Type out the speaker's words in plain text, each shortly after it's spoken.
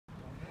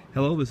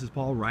Hello, this is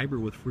Paul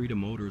Reiber with Freedom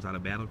Motors out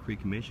of Battle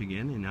Creek,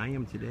 Michigan, and I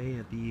am today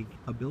at the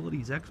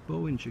Abilities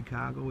Expo in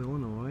Chicago,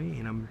 Illinois,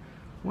 and I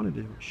wanted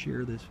to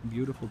share this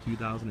beautiful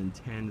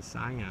 2010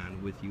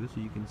 Scion with you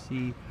so you can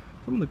see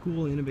some of the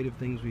cool innovative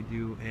things we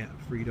do at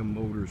Freedom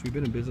Motors. We've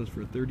been in business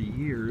for 30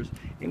 years,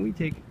 and we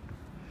take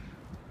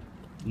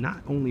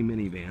not only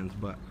minivans,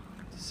 but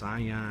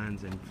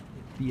Scions and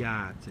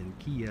Fiats and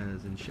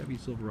Kias and Chevy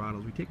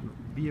Silerados. We take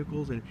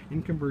vehicles and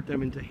convert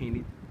them into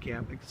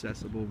handicapped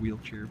accessible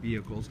wheelchair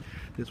vehicles.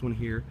 This one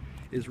here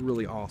is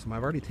really awesome.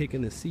 I've already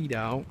taken the seat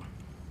out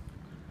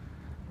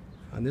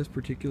on this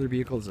particular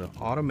vehicle. It's an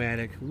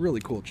automatic, really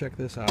cool. Check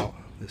this out.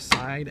 This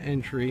side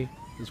entry,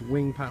 this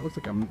wing pop, looks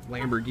like a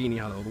Lamborghini.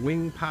 How the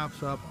wing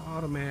pops up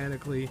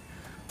automatically,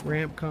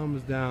 ramp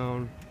comes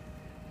down,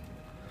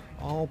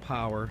 all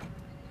power,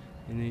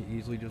 and you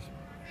easily just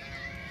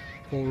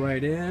pull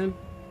right in.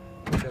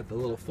 Got the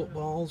little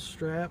football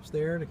straps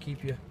there to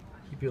keep you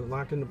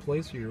locked into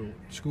place so your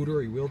scooter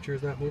or your wheelchair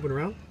is not moving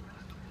around.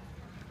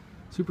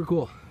 Super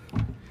cool.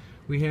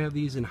 We have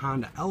these in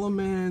Honda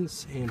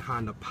Elements and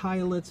Honda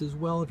Pilots as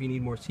well if you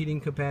need more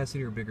seating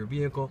capacity or a bigger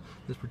vehicle.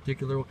 This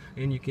particular one,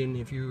 and you can,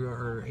 if you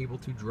are able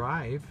to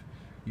drive,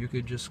 you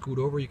could just scoot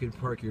over. You could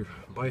park your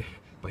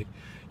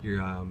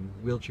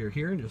wheelchair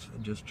here and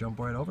just jump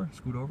right over,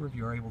 scoot over if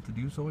you are able to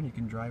do so, and you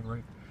can drive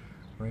right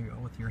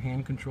with your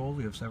hand controls.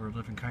 We have several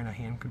different kind of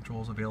hand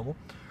controls available.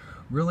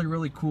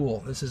 Really cool.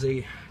 This is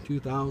a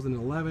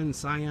 2011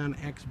 Scion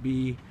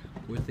XB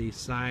with a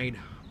side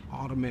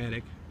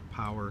automatic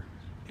power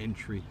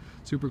entry.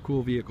 Super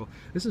cool vehicle.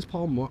 This is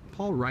Paul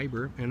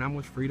Reiber, and I'm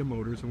with Freedom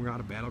Motors, and we're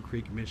out of Battle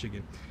Creek,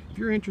 Michigan. If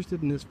you're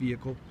interested in this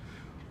vehicle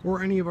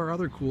or any of our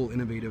other cool,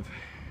 innovative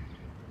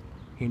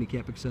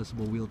handicap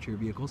accessible wheelchair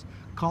vehicles,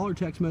 call or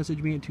text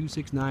message me at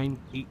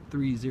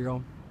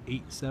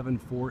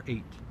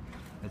 269-830-8748.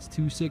 That's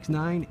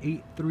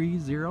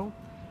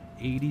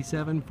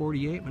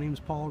 269-830-8748. My name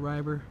is Paul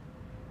Reiber.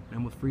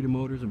 I'm with Freedom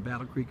Motors in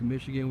Battle Creek,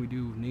 Michigan. We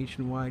do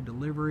nationwide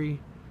delivery,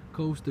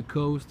 coast to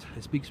coast. I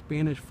speak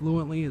Spanish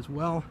fluently as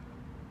well.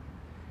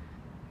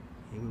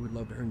 And we would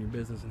love to earn your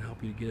business and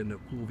help you to get in a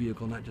cool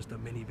vehicle, not just a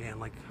minivan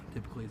like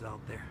typically is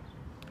out there.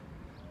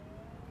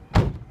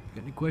 If you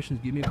got any questions,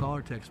 give me a call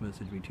or text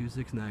message me,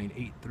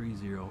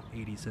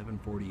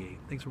 269-830-8748.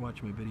 Thanks for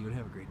watching my video and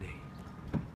have a great day.